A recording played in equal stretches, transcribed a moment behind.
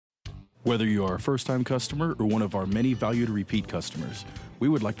Whether you are a first-time customer or one of our many valued repeat customers, we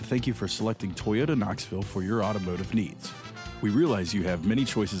would like to thank you for selecting Toyota Knoxville for your automotive needs. We realize you have many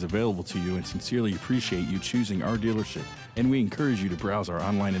choices available to you and sincerely appreciate you choosing our dealership, and we encourage you to browse our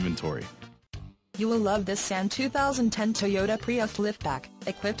online inventory. You will love this 2010 Toyota Prius liftback,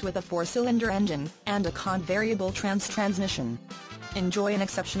 equipped with a 4-cylinder engine and a variable transmission. Enjoy an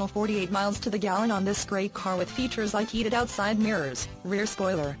exceptional 48 miles to the gallon on this great car with features like heated outside mirrors, rear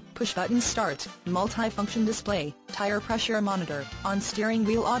spoiler, push-button start, multi-function display, tire pressure monitor, on-steering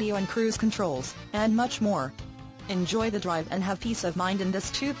wheel audio and cruise controls, and much more. Enjoy the drive and have peace of mind in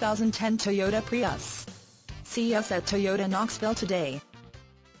this 2010 Toyota Prius. See us at Toyota Knoxville today.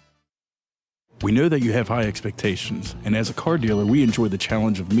 We know that you have high expectations, and as a car dealer, we enjoy the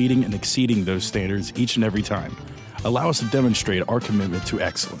challenge of meeting and exceeding those standards each and every time. Allow us to demonstrate our commitment to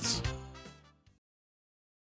excellence.